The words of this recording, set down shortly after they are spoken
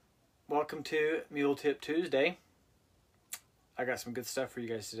welcome to Mule Tip Tuesday. I got some good stuff for you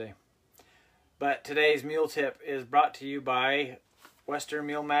guys today. But today's Mule Tip is brought to you by Western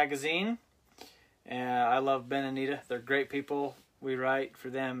Mule Magazine. I love Ben and Anita. They're great people. We write for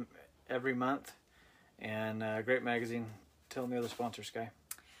them every month. And great magazine. Tell them the other sponsor, Sky.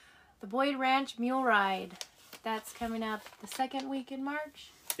 The Boyd Ranch Mule Ride. That's coming up the second week in March.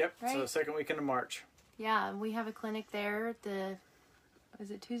 Yep, right? So the second weekend of March. Yeah, and we have a clinic there. Is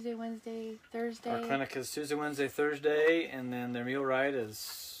it Tuesday, Wednesday, Thursday? Our clinic is Tuesday, Wednesday, Thursday, and then their mule ride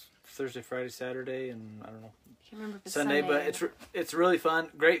is Thursday, Friday, Saturday, and I don't know, Can't remember if it's Sunday. But it's really fun.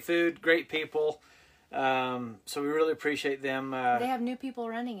 Great food, great people. So we really appreciate them. They have new people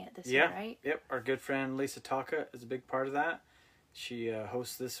running it this year, right? Yep. Our good friend Lisa Taka is a big part of that. She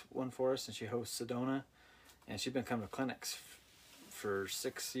hosts this one for us, and she hosts Sedona, and she's been coming to clinics for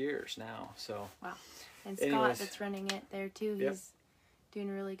 6 years now. So wow. And Scott, that's running it there too. He's doing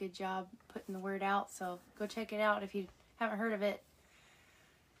a really good job putting the word out. So go check it out if you haven't heard of it.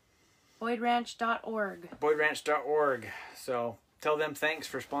 BoydRanch.org. BoydRanch.org. So tell them thanks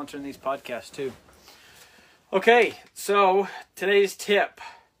for sponsoring these podcasts too. Okay, so today's tip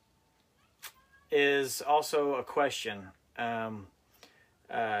is also a question.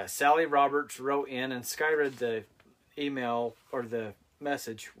 Sally Roberts wrote in, and Sky read the email or the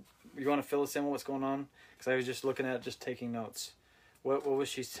message. You want to fill us in what's going on? Because I was just looking at it, just taking notes. What was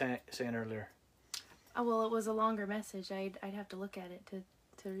she saying earlier? Oh, well, it was a longer message. I'd have to look at it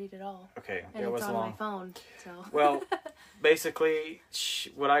to read it all. Okay, and it was it's on long. my phone. So. Well, basically,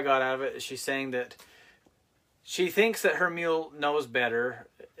 what I got out of it is she's saying that she thinks that her mule knows better.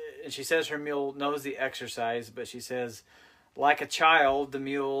 And she says her mule knows the exercise, but she says, like a child, the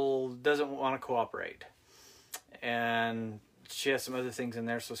mule doesn't want to cooperate. And she has some other things in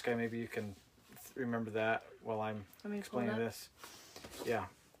there, so Sky, maybe you can remember that while I'm explaining this. Yeah.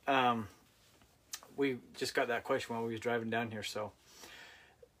 We just got that question while we was driving down here, so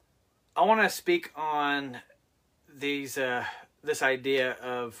I want to speak on these this idea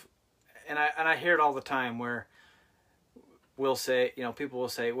of, and I hear it all the time where we'll say, people will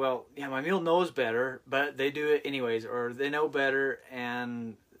say, well, yeah, my mule knows better, but they do it anyways, or they know better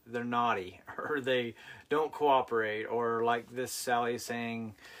and they're naughty, or they don't cooperate, or like this Sally is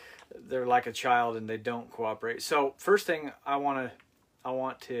saying, they're like a child and they don't cooperate. So first thing I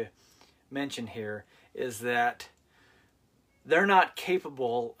want to mention here is that they're not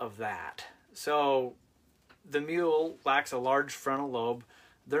capable of that. So the mule lacks a large frontal lobe.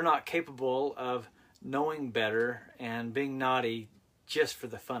 They're not capable of knowing better and being naughty just for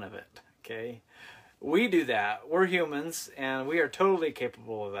the fun of it. Okay, we do that. We're humans and we are totally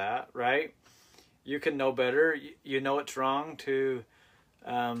capable of that, right? You can know better. You know it's wrong to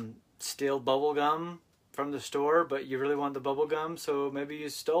steal bubble gum from the store, but you really want the bubble gum, so maybe you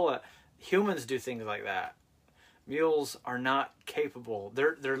stole it. Humans do things like that. Mules are not capable.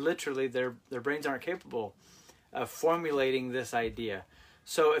 They're literally, their brains aren't capable of formulating this idea.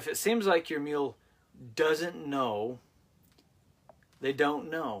 So if it seems like your mule doesn't know, they don't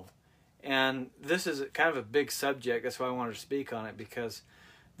know. And this is kind of a big subject. That's why I wanted to speak on it, because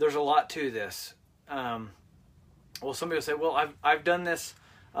there's a lot to this. Well, somebody will say, well, I've done this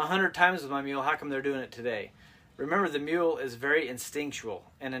 100 times with my mule. How come they're doing it today? Remember, the mule is very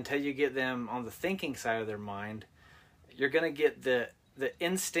instinctual. And until you get them on the thinking side of their mind, you're going to get the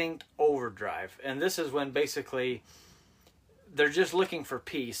instinct overdrive. And this is when basically they're just looking for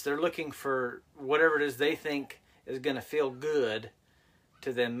peace. They're looking for whatever it is they think is going to feel good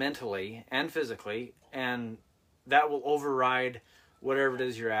to them mentally and physically. And that will override whatever it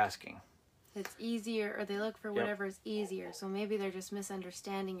is you're asking. It's easier, or they look for whatever is easier. So maybe they're just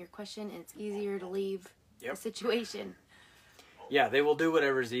misunderstanding your question and it's easier to leave the situation. Yeah, they will do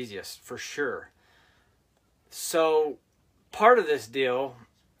whatever is easiest, for sure. So part of this deal,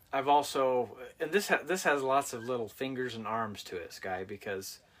 I've also, and this has lots of little fingers and arms to it, Sky,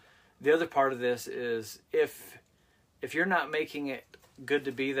 because the other part of this is if you're not making it good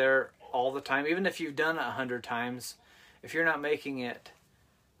to be there all the time, even if you've done it 100 times, if you're not making it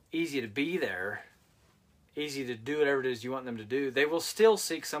easy to be there, easy to do whatever it is you want them to do, they will still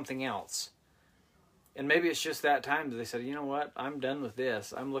seek something else. And maybe it's just that time that they said, you know what, I'm done with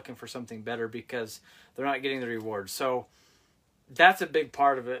this. I'm looking for something better because they're not getting the reward. So that's a big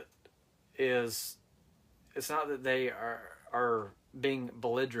part of it. Is it's not that they are being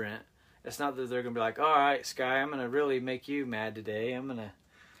belligerent. It's not that they're going to be like, all right, Sky, I'm going to really make you mad today. I'm going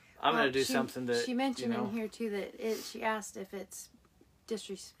to do something that, she mentioned in here too that she asked if it's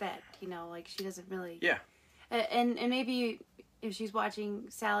disrespect, like she doesn't really. Yeah. And maybe if she's watching,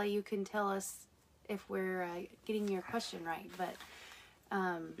 Sally, you can tell us if we're getting your question right. But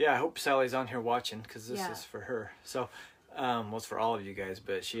Yeah, I hope Sally's on here watching, because this is for her. So, well, it's for all of you guys,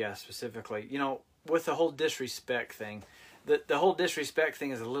 but she asked specifically, you know, with the whole disrespect thing, the whole disrespect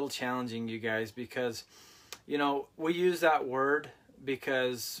thing is a little challenging, you guys, because, you know, we use that word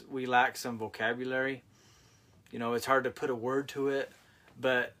because we lack some vocabulary. You know, it's hard to put a word to it,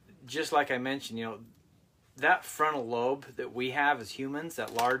 but just like I mentioned, you know, that frontal lobe that we have as humans,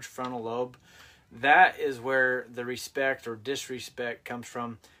 that large frontal lobe, that is where the respect or disrespect comes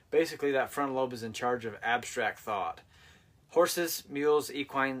from. Basically, that frontal lobe is in charge of abstract thought. Horses, mules,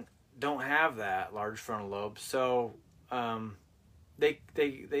 equine don't have that large frontal lobe, so they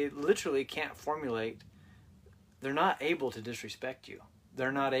literally can't formulate. They're not able to disrespect you.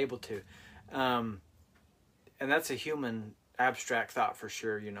 They're not able to, and that's a human abstract thought for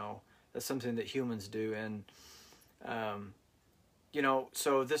sure. You know, that's something that humans do, and you know,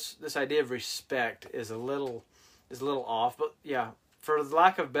 so this idea of respect is a little off, but yeah, for the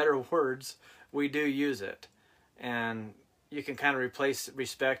lack of better words, we do use it. And you can kind of replace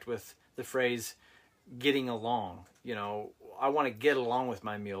respect with the phrase getting along. You know, I want to get along with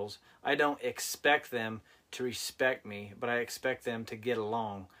my mules. I don't expect them to respect me, but I expect them to get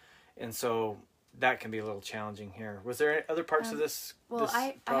along. And so that can be a little challenging here. Was there other parts of this? Well, this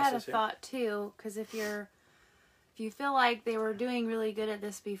I had a thought too, because if you feel like they were doing really good at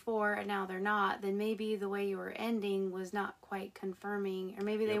this before and now they're not, then maybe the way you were ending was not quite confirming, or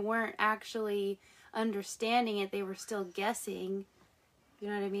maybe they weren't actually understanding it. They were still guessing. You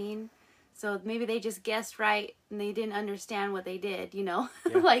know what I mean? So maybe they just guessed right and they didn't understand what they did, you know?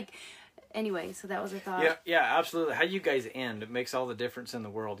 Yeah. Like, anyway, so that was a thought. Yeah, absolutely. How you guys end, it makes all the difference in the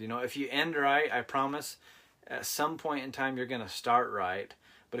world. You know, if you end right, I promise, at some point in time you're going to start right.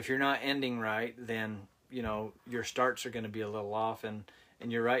 But if you're not ending right, then, you know, your starts are going to be a little off. And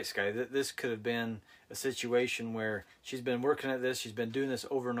you're right, Sky. This could have been a situation where she's been working at this, she's been doing this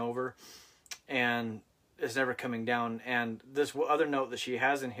over and over, and it's never coming down. And this other note that she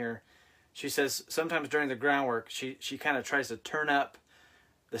has in here, she says sometimes during the groundwork, she kind of tries to turn up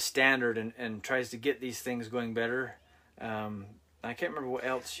the standard and tries to get these things going better. I can't remember what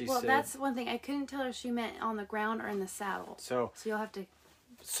else she said. Well, that's one thing. I couldn't tell if she meant on the ground or in the saddle. So you'll have to...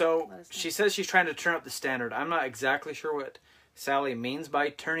 So she says she's trying to turn up the standard. I'm not exactly sure what Sally means by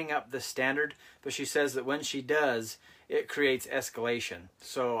turning up the standard, but she says that when she does, it creates escalation.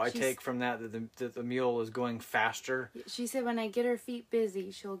 So I take from that the mule is going faster. She said when I get her feet busy,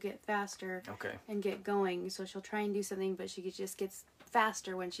 she'll get faster. Okay. And get going. So she'll try and do something, but she just gets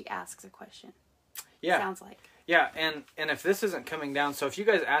faster when she asks a question. Yeah. Sounds like. Yeah, and if this isn't coming down, so if you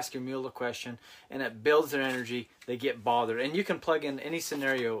guys ask your mule a question and it builds their energy, they get bothered. And you can plug in any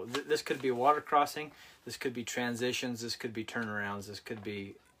scenario. This could be a water crossing. This could be transitions. This could be turnarounds. This could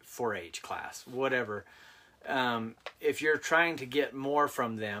be 4-H class, whatever. If you're trying to get more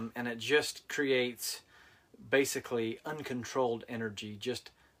from them and it just creates basically uncontrolled energy,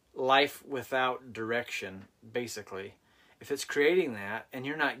 just life without direction, basically. If it's creating that and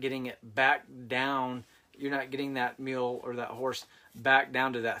you're not getting it back down, you're not getting that mule or that horse back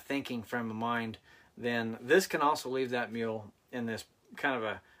down to that thinking frame of mind, then this can also leave that mule in this kind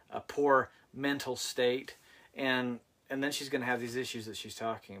of a poor mental state, and then she's going to have these issues that she's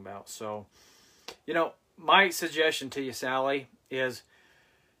talking about. So, you know, my suggestion to you, Sally, is,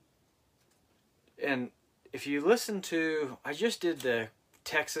 and if you listen to, I just did the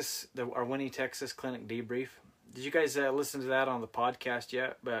Winnie, Texas clinic debrief. Did you guys listen to that on the podcast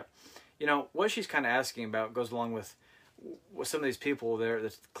yet? But you know, what she's kind of asking about goes along with some of these people there at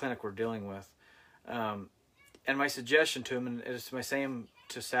the clinic we're dealing with. And my suggestion to him, and it's my same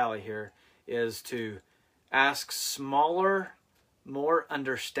to Sally here, is to ask smaller, more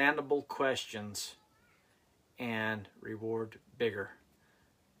understandable questions and reward bigger.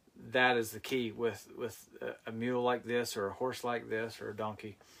 That is the key with a mule like this or a horse like this or a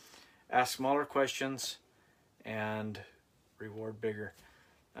donkey. Ask smaller questions and reward bigger.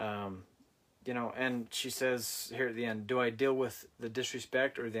 You know, and she says here at the end, do I deal with the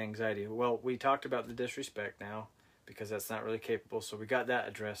disrespect or the anxiety? Well, we talked about the disrespect now because that's not really capable, so we got that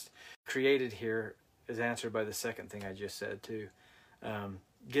addressed. Created here is answered by the second thing I just said too.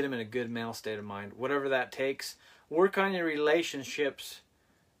 Get them in a good mental state of mind. Whatever that takes, work on your relationships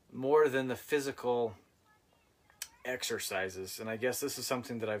more than the physical exercises. And I guess this is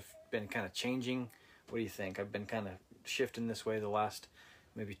something that I've been kind of changing. What do you think? I've been kind of shifting this way the last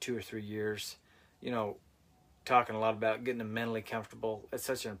maybe 2 or 3 years, you know, talking a lot about getting them mentally comfortable. It's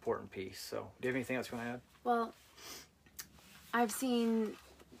such an important piece. So do you have anything else you want to add? Well, I've seen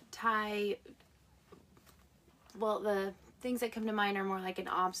Ty, well, the things that come to mind are more like an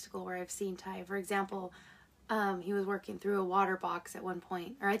obstacle where I've seen Ty. For example, he was working through a water box at one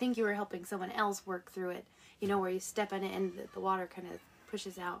point, or I think you were helping someone else work through it. You know, where you step in it and the water kind of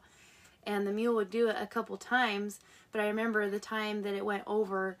pushes out. And the mule would do it a couple times, but I remember the time that it went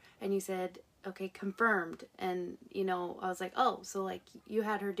over and you said, okay, confirmed. And, you know, I was like, oh, so like you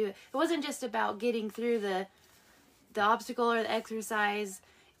had her do it. It wasn't just about getting through the obstacle or the exercise.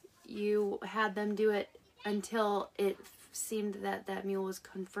 You had them do it until it seemed that that mule was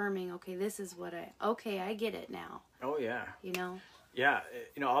confirming, okay, this is what I get it now. Oh, yeah. You know? Yeah,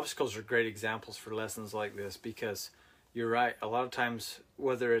 you know, obstacles are great examples for lessons like this because you're right. A lot of times,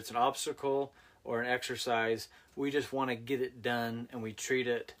 whether it's an obstacle or an exercise, we just want to get it done and we treat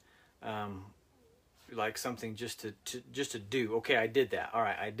it like something just to do. Okay, I did that. All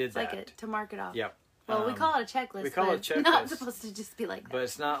right, I did that. Like to mark it off. Yep. Well, we call it a checklist. We call it a checklist. Not supposed to just be like that. But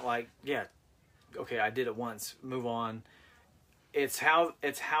it's not like, yeah, okay, I did it once, move on. It's how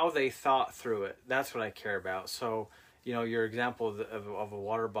they thought through it. That's what I care about. So, you know, your example of a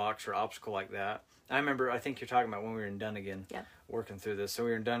water box or obstacle like that. I think you're talking about when we were in Dunnigan, yep, working through this. So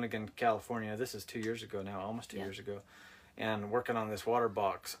we were in Dunnigan, California. This is 2 years ago now, almost 2 years ago. And working on this water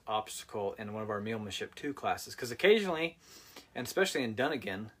box obstacle in one of our Mulemanship 2 classes. Because occasionally, and especially in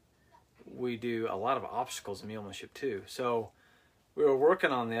Dunnigan, we do a lot of obstacles in Mulemanship 2. So we were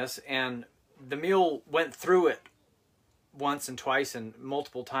working on this, and the mule went through it once and twice and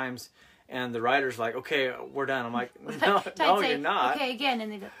multiple times. And the rider's like, okay, we're done. I'm like, no, you're not. Okay, again.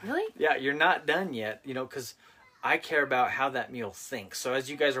 And they go, really? Yeah, you're not done yet, you know, because I care about how that mule thinks. So as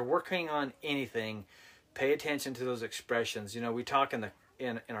you guys are working on anything, pay attention to those expressions. You know, we talk in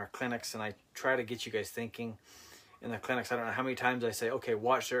our clinics, and I try to get you guys thinking in the clinics. I don't know how many times I say, okay,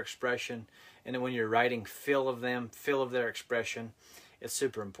 watch their expression. And then when you're writing, feel of their expression. It's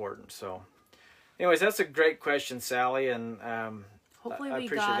super important. So anyways, that's a great question, Sally. And hopefully I we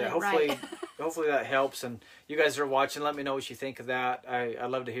appreciate got that. it Hopefully, right. hopefully that helps. And you guys are watching, let me know what you think of that. I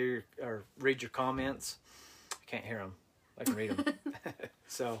love to hear or read your comments. I can't hear them. I can read them.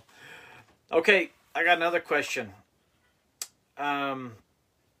 So, okay, I got another question.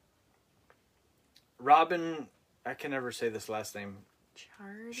 Robin, I can never say this last name.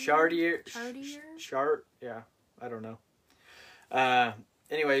 Chartier. Yeah, I don't know.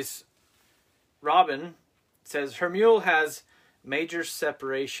 Anyways, Robin says her mule has major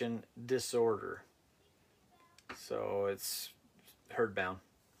separation disorder. So it's herd bound.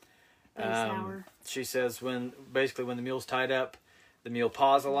 She says when the mule's tied up, the mule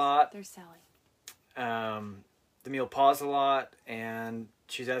paws a lot. There's Sally. The mule paws a lot, and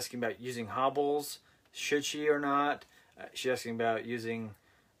she's asking about using hobbles. Should she or not? She's asking about using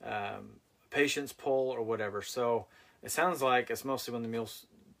patience pull or whatever. So it sounds like it's mostly when the mule's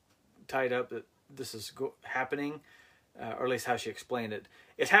tied up that this is happening, or at least how she explained it.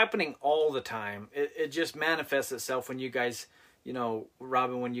 It's happening all the time. It just manifests itself when you guys, you know,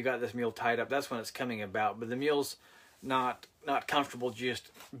 Robin, when you got this mule tied up, that's when it's coming about. But the mule's not comfortable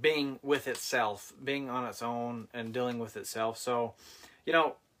just being with itself, being on its own and dealing with itself. So, you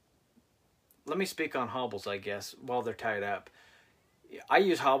know, let me speak on hobbles, I guess, while they're tied up. I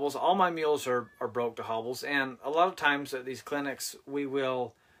use hobbles. All my mules are broke to hobbles. And a lot of times at these clinics, we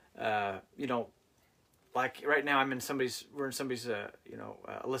will, you know, like right now we're in somebody's,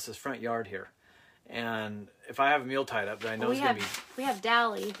 Alyssa's front yard here. And if I have a mule tied up, then I know it's going to be... We have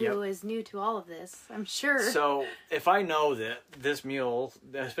Dally, who is new to all of this, I'm sure. So if I know that this mule,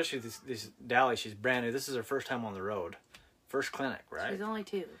 especially this Dally, she's brand new. This is her first time on the road. First clinic, right? She's only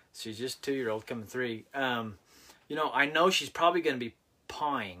 2. She's just 2-year-old, coming 3. You know, I know she's probably going to be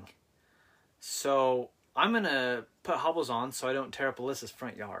pawing. So I'm going to put hobbles on so I don't tear up Alyssa's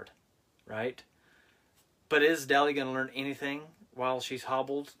front yard, right? But is Dally going to learn anything while she's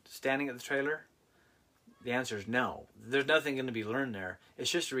hobbled, standing at the trailer? The answer is no. There's nothing going to be learned there.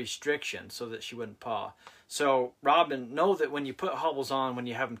 It's just a restriction so that she wouldn't paw. So, Robin, know that when you put hobbles on, when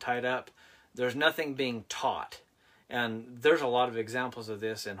you have them tied up, there's nothing being taught. And there's a lot of examples of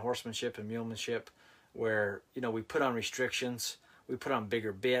this in horsemanship and mulemanship where, you know, we put on restrictions, we put on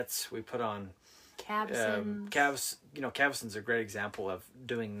bigger bits, we put on... Caveson's a great example of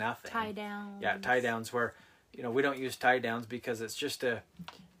doing nothing. Tie downs. Yeah, tie downs where, you know, we don't use tie downs because it's just a,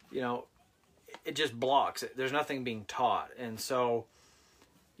 you know, it just blocks. There's nothing being taught. And so,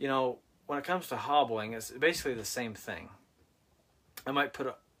 you know, when it comes to hobbling, it's basically the same thing. I might put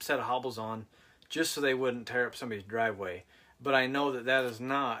a set of hobbles on just so they wouldn't tear up somebody's driveway. But I know that that is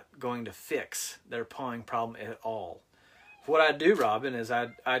not going to fix their pawing problem at all. What I do, Robin, is I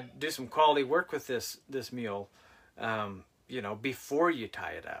do some quality work with this mule, you know, before you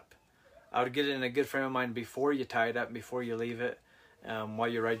tie it up. I would get it in a good frame of mind before you tie it up, before you leave it. while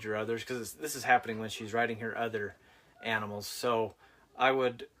you ride your others, because this is happening when she's riding her other animals. So I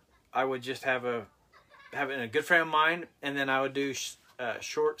would just have a good frame of mind, and then I would do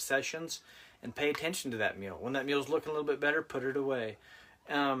short sessions and pay attention to that mule. When that mule's looking a little bit better, put it away.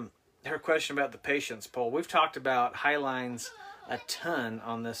 Her question about the patience pole. We've talked about highlines a ton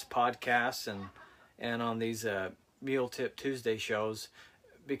on this podcast and on these Mule Tip Tuesday shows,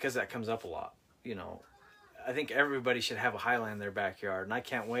 because that comes up a lot. You know, I think everybody should have a highline in their backyard, and I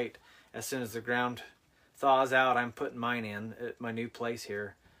can't wait. As soon as the ground thaws out, I'm putting mine in at my new place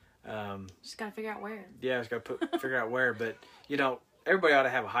here. Just gotta figure out where. Yeah, just gotta figure out where. But you know, everybody ought to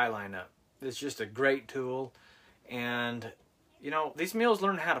have a highline up. It's just a great tool, and you know, these mules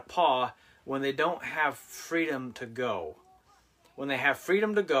learn how to paw when they don't have freedom to go. When they have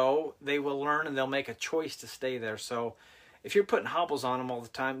freedom to go, they will learn, and they'll make a choice to stay there. So if you're putting hobbles on them all the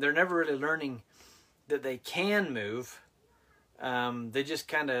time, they're never really learning that they can move. They just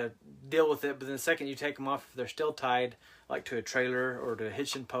kind of deal with it, but then the second you take them off, if they're still tied, like to a trailer or to a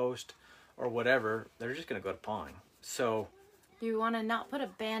hitching post or whatever, they're just going to go to pawing. So you want to not put a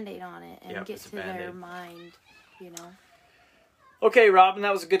Band-Aid on it and get it's a to their Band-Aid. mind, you know. Okay, Robin,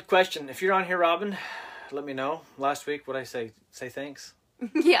 that was a good question. If you're on here, Robin, let me know. Last week, what did I say? Say thanks?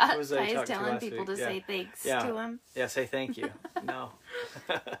 Yeah, Who was I I was talking to telling last people week? to Yeah. say thanks Yeah. to him. Yeah, say thank you. No.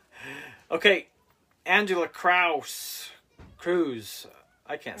 Okay, Angela Cruz.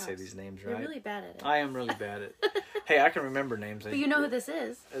 I can't say these names You're right. really bad at it. I am really bad at it. Hey, I can remember names. But you know who this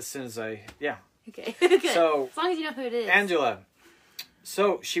is. As soon as yeah. Okay, good. So, as long as you know who it is. Angela.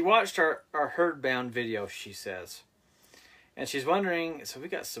 So, she watched our herd-bound video, she says. And she's wondering, so we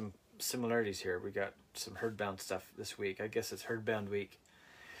got some similarities here. We got some herd-bound stuff this week. I guess it's herd-bound week.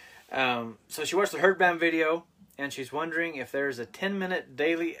 So she watched the herd-bound video, and she's wondering if there's a 10-minute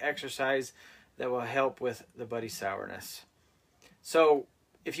daily exercise that will help with the buddy sourness. So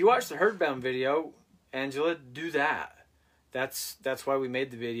if you watch the herd-bound video, Angela, do that. That's why we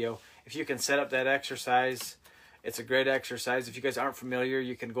made the video. If you can set up that exercise, it's a great exercise. If you guys aren't familiar,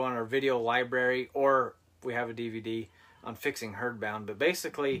 you can go on our video library, or we have a DVD on fixing herd-bound. But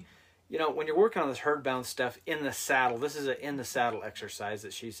basically, you know, when you're working on this herd-bound stuff in the saddle, this is an in the saddle exercise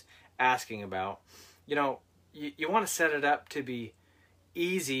that she's asking about. You know, you want to set it up to be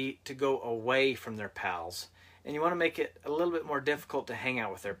easy to go away from their pals, and you want to make it a little bit more difficult to hang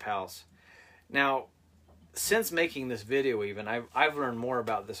out with their pals. Now, since making this video, even I've learned more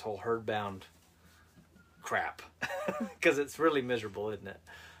about this whole herd-bound crap, because it's really miserable, isn't it?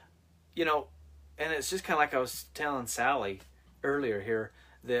 You know, and it's just kind of like I was telling Sally earlier here,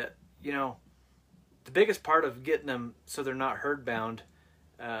 that, you know, the biggest part of getting them so they're not herd-bound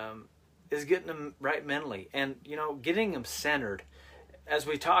is getting them right mentally, and, you know, getting them centered. As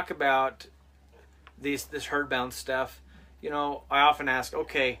we talk about this herd-bound stuff, you know, I often ask,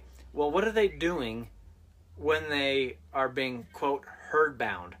 okay, well, what are they doing when they are being, quote,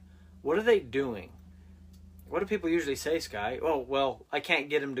 herd-bound? What are they doing? What do people usually say, Sky? Oh, well, I can't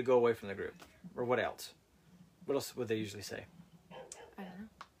get him to go away from the group. Or what else? What else would they usually say? I don't know.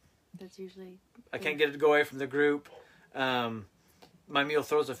 That's usually... I can't get it to go away from the group. My mule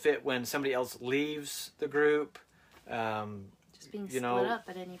throws a fit when somebody else leaves the group. Just being split up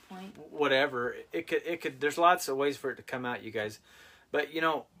at any point. Whatever. It could. There's lots of ways for it to come out, you guys. But, you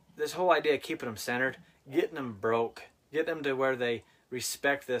know, this whole idea of keeping them centered, getting them broke, getting them to where they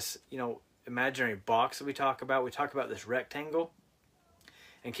respect this, you know, imaginary box that we talk about. We talk about this rectangle,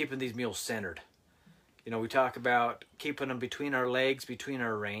 and keeping these mules centered. You know, we talk about keeping them between our legs, between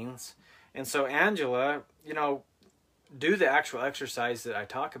our reins. And so, Angela, you know, do the actual exercise that I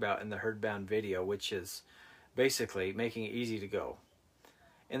talk about in the herd-bound video, which is basically making it easy to go.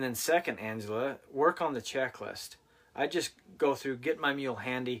 And then second, Angela, work on the checklist. I just go through, get my mule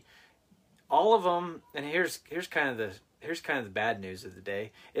handy. All of them, and here's kind of the bad news of the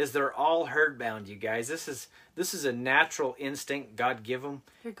day, is they're all herd-bound, you guys. This is a natural instinct God give them.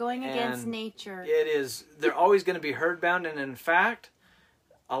 You're going against nature. It is. They're always going to be herd-bound, and in fact,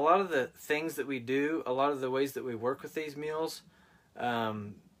 a lot of the things that we do, a lot of the ways that we work with these mules,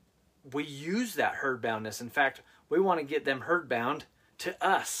 we use that herd-boundness. In fact, we want to get them herd-bound to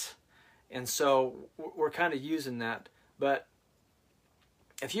us. And so we're kind of using that. But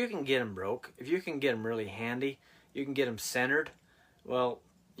if you can get them broke, if you can get them really handy, you can get them centered, well,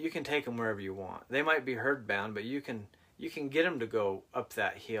 you can take them wherever you want. They might be herd-bound, but you can get them to go up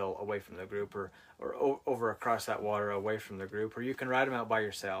that hill away from the group, or over across that water away from the group, or you can ride them out by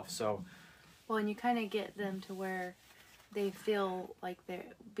yourself. So, well, and you kind of get them to where they feel like they're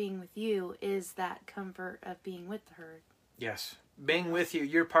being with you is that comfort of being with the herd. yes, being with you,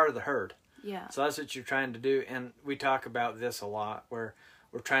 you're part of the herd. Yeah. So that's what you're trying to do. And we talk about this a lot, where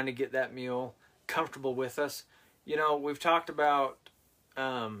we're trying to get that mule comfortable with us. You know, we've talked about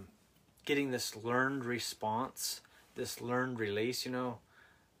getting this learned response, this learned release, you know,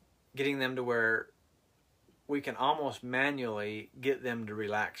 getting them to where we can almost manually get them to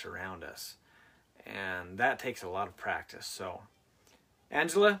relax around us. And that takes a lot of practice. So,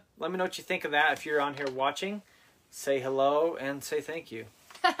 Angela, let me know what you think of that. If you're on here watching, say hello and say thank you.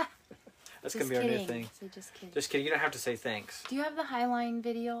 That's going to be our new thing. Say just kidding. Just kidding. You don't have to say thanks. Do you have the Highline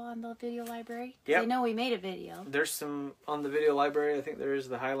video on the video library? Yeah. I know we made a video. There's some on the video library. I think there is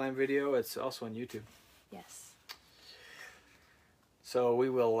the Highline video. It's also on YouTube. Yes. So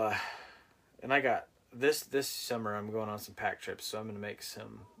we will, and I got this summer I'm going on some pack trips, so I'm going to make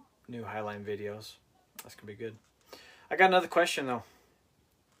some new Highline videos. That's going to be good. I got another question though.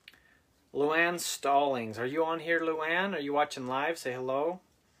 Luann Stallings. Are you on here, Luann? Are you watching live? Say hello.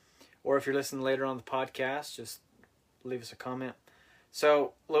 Or if you're listening later on the podcast, just leave us a comment.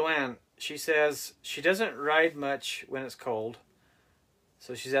 So, Luann, she says she doesn't ride much when it's cold.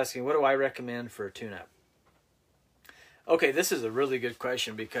 So she's asking, what do I recommend for a tune-up? Okay, this is a really good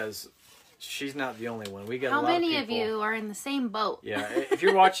question because she's not the only one. We got a lot of people. How many of you are in the same boat? Yeah, if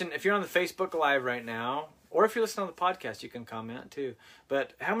you're watching, if you're on the Facebook Live right now, or if you're listening on the podcast, you can comment too.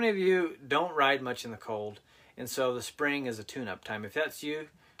 But how many of you don't ride much in the cold, and so the spring is a tune-up time? If that's you,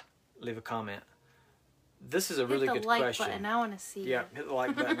 leave a comment. This is a really good question. Hit the like button. I want to see. Yeah, hit the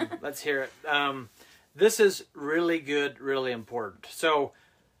like button. Let's hear it. This is really good, really important. So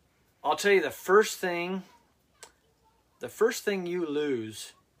I'll tell you the first thing you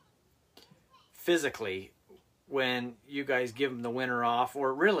lose physically when you guys give them the winter off,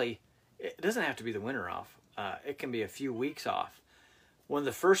 or really, it doesn't have to be the winter off. It can be a few weeks off. One of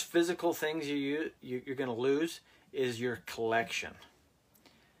the first physical things you're going to lose is your collection.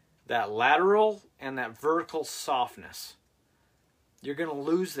 That lateral and that vertical softness. You're going to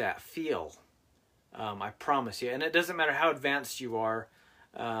lose that feel. I promise you. And it doesn't matter how advanced you are.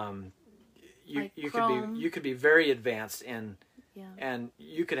 You could be very advanced and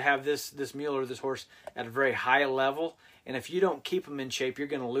you could have this mule or this horse at a very high level. And if you don't keep them in shape, you're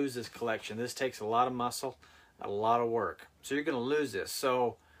going to lose this collection. This takes a lot of muscle, a lot of work. So you're going to lose this.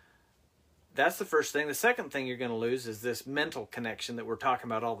 So that's the first thing. The second thing you're going to lose is this mental connection that we're talking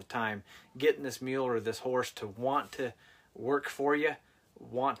about all the time. Getting this mule or this horse to want to work for you,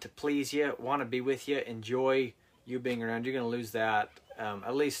 want to please you, want to be with you, enjoy you being around. You're going to lose that,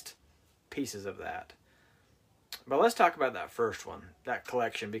 at least pieces of that. But let's talk about that first one, that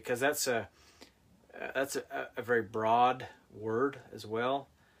collection, because that's a very broad word as well.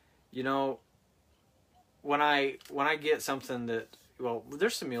 You know, when I get something that, well,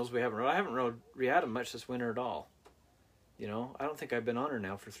 there's some mules we haven't rode. I haven't rode Riata much this winter at all. You know, I don't think I've been on her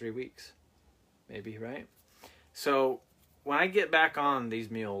now for 3 weeks. Maybe, right? So when I get back on these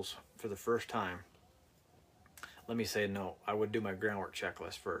mules for the first time, let me say no. I would do my groundwork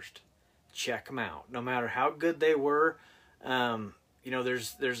checklist first. Check them out. No matter how good they were, you know,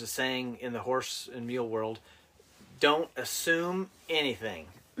 there's a saying in the horse and mule world, don't assume anything.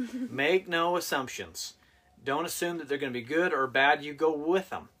 Make no assumptions. Don't assume that they're going to be good or bad. You go with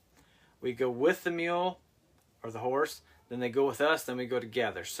them. We go with the mule or the horse, then they go with us, then we go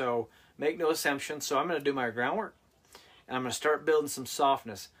together. So make no assumptions. So I'm going to do my groundwork, and I'm going to start building some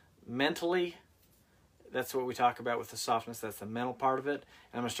softness. Mentally, that's what we talk about with the softness. That's the mental part of it.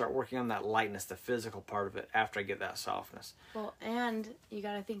 And I'm going to start working on that lightness, the physical part of it, after I get that softness. Well, and you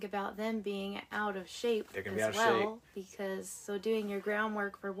got to think about them being out of shape They're going to as be out of shape. Because so doing your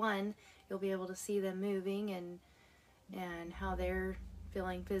groundwork for one, you'll be able to see them moving and how they're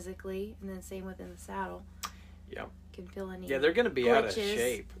feeling physically, and then same within the saddle. Yep. Can feel any they're going to be glitches. out of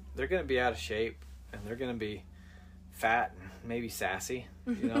shape. They're going to be out of shape, and they're going to be fat and maybe sassy,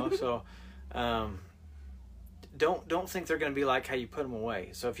 you know. So don't think they're going to be like how you put them away.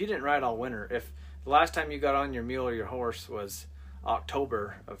 So if you didn't ride all winter, if the last time you got on your mule or your horse was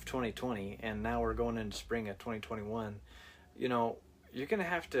October of 2020, and now we're going into spring of 2021, you know, you're going to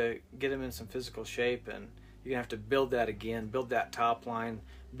have to get them in some physical shape, and you're going to have to build that again, build that top line,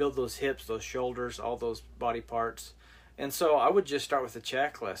 build those hips, those shoulders, all those body parts. And so I would just start with a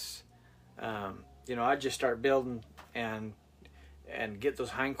checklist. You know, I'd just start building and get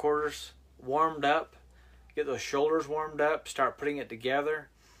those hindquarters warmed up, get those shoulders warmed up, start putting it together.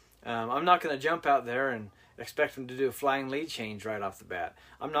 I'm not going to jump out there and expect them to do a flying lead change right off the bat.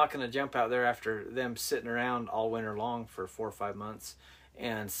 I'm not going to jump out there after them sitting around all winter long for 4 or 5 months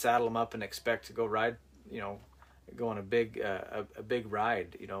and saddle them up and expect to go ride, you know, go on a big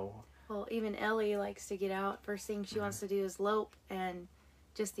ride, you know. Well, even Ellie likes to get out. First thing she wants to do is lope, and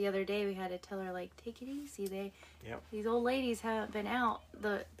just the other day we had to tell her, like, take it easy. Yep. These old ladies haven't been out.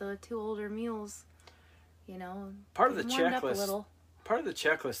 The 2 older mules, you know, part of the warmed up a checklist. little. Part of the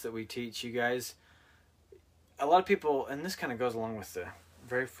checklist that we teach you guys. A lot of people, and this kind of goes along with the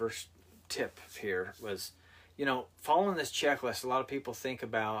very first tip here, was, you know, following this checklist. A lot of people think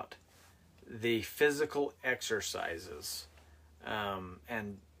about the physical exercises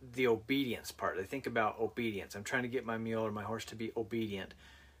and the obedience part. They think about obedience. I'm trying to get my mule or my horse to be obedient.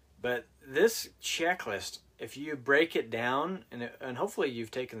 But this checklist, if you break it down, and hopefully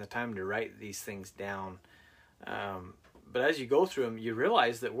you've taken the time to write these things down, but as you go through them, you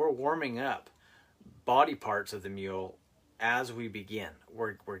realize that we're warming up body parts of the mule as we begin.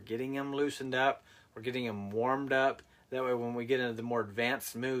 We're getting them loosened up. We're getting them warmed up. That way when we get into the more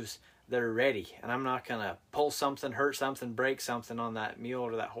advanced moves, they're ready. And I'm not going to pull something, hurt something, break something on that mule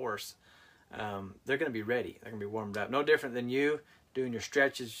or that horse. They're going to be ready. They're going to be warmed up. No different than you doing your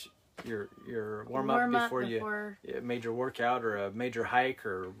stretches, your warm up before you a major workout or a major hike,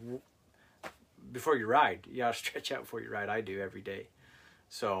 or before you ride. You got to stretch out before you ride. I do every day.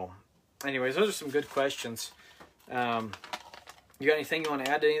 So anyways, those are some good questions. You got anything you want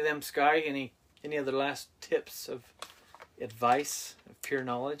to add to any of them, Sky? Any other last tips of advice, of pure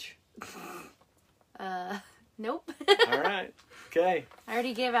knowledge? Nope. All right. Okay. I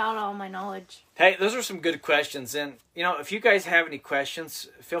already gave out all my knowledge. Hey, those are some good questions. And, you know, if you guys have any questions,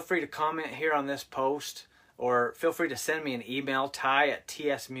 feel free to comment here on this post, or feel free to send me an email,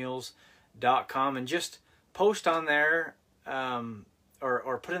 ty@tsmules.com, and just post on there,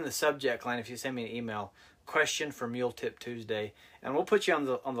 or put in the subject line if you send me an email, question for Mule Tip Tuesday, and we'll put you on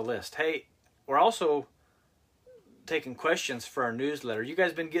the list. Hey, we're also taking questions for our newsletter. You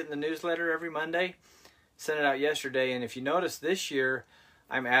guys been getting the newsletter every Monday? Sent it out yesterday, and if you notice this year,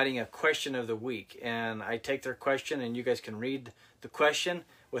 I'm adding a question of the week, and I take their question, and you guys can read the question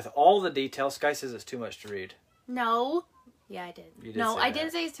with all the details. Sky says it's too much to read. No. Yeah, I did. You did no, say I that.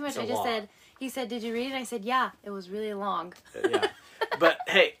 didn't say it's too much. It's a I just lot. said, he said, did you read it? I said, yeah, it was really long. Yeah. But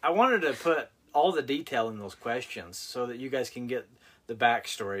hey, I wanted to put all the detail in those questions so that you guys can get the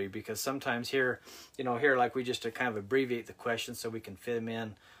backstory, because sometimes here like we just to kind of abbreviate the questions so we can fit them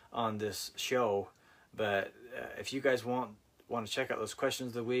in on this show. But if you guys want to check out those questions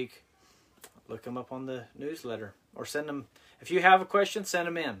of the week, look them up on the newsletter, or send them. If you have a question, send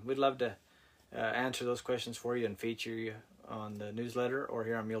them in. We'd love to answer those questions for you and feature you on the newsletter or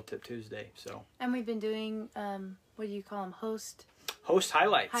here on Mule Tip Tuesday. So. And we've been doing, what do you call them? Host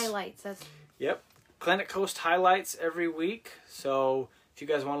highlights. That's. Yep. Clinic Host highlights every week. So if you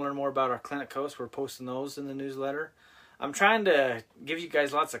guys want to learn more about our Clinic Host, we're posting those in the newsletter. I'm trying to give you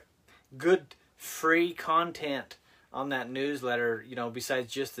guys lots of good free content on that newsletter, you know,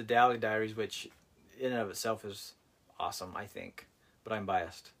 besides just the Daily Diaries, which in and of itself is awesome, I think. But I'm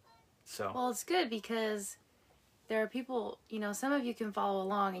biased. So. Well, it's good because there are people, you know, some of you can follow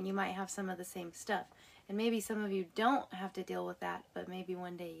along and you might have some of the same stuff. And maybe some of you don't have to deal with that, but maybe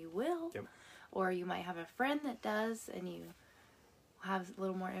one day you will. Yep. Or you might have a friend that does, and you have a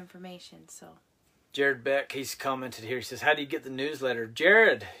little more information. So, Jared Beck, he's commented here. He says, how do you get the newsletter?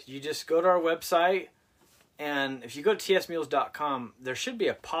 Jared, you just go to our website, and if you go to tsmules.com, there should be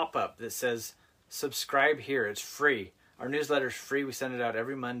a pop-up that says, subscribe here. It's free. Our newsletter's free. We send it out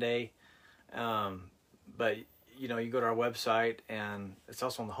every Monday. But, you know, you go to our website, and it's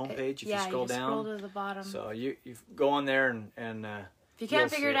also on the homepage if you scroll down. Scroll to the bottom. So you go on there, and if you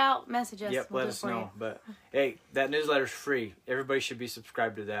can't figure it out, message us. Yep, we'll let us know. But hey, that newsletter's free. Everybody should be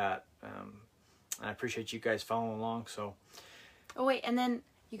subscribed to that. And I appreciate you guys following along. So. Oh wait, and then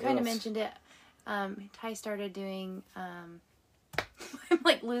you kind of else? mentioned it. Ty started doing. I'm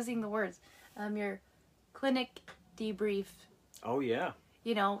like losing the words. Your clinic debrief. Oh yeah.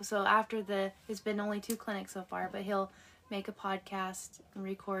 You know, so after it's been only 2 clinics so far, but he'll make a podcast and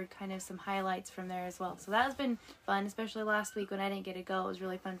record kind of some highlights from there as well. So that has been fun, especially last week when I didn't get to go. It was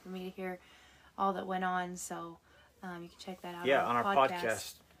really fun for me to hear all that went on. So you can check that out. Yeah, on our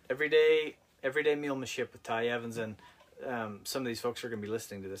podcast. Everyday Mulemanship with Ty Evans, and some of these folks are going to be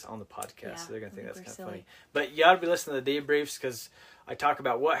listening to this on the podcast. Yeah, so they're going to think that's kind of silly. funny. But you ought to be listening to the debriefs, because I talk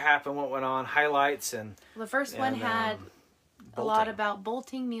about what happened, what went on, highlights, and the first one had a lot bolting. about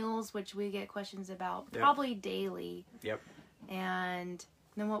bolting mules, which we get questions about Yep. probably daily. Yep. And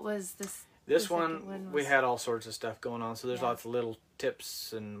then what was this? This the one, second one we was- had all sorts of stuff going on. So there's Yeah. lots of little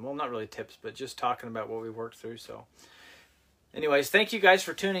tips, and well, not really tips, but just talking about what we worked through. So anyways, thank you guys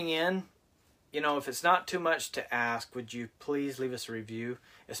for tuning in. You know, if it's not too much to ask, would you please leave us a review,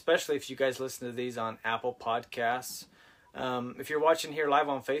 especially if you guys listen to these on Apple Podcasts. If you're watching here live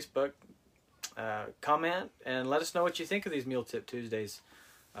on Facebook, comment and let us know what you think of these Mule Tip Tuesdays.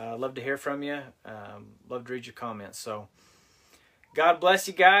 Love to hear from you. Love to read your comments. So, God bless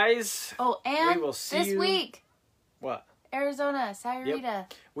you guys. Oh, and we will see this you. week, What? Arizona, Sayrita.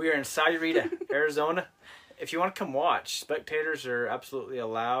 Yep. We are in Sayrita, Arizona. If you want to come watch, spectators are absolutely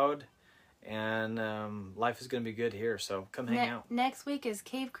allowed, and life is going to be good here. So come hang out. Next week is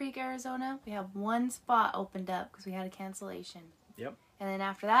Cave Creek, Arizona. We have one spot opened up because we had a cancellation. Yep. And then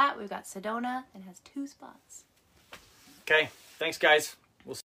after that, we've got Sedona and has 2 spots. Okay. Thanks, guys.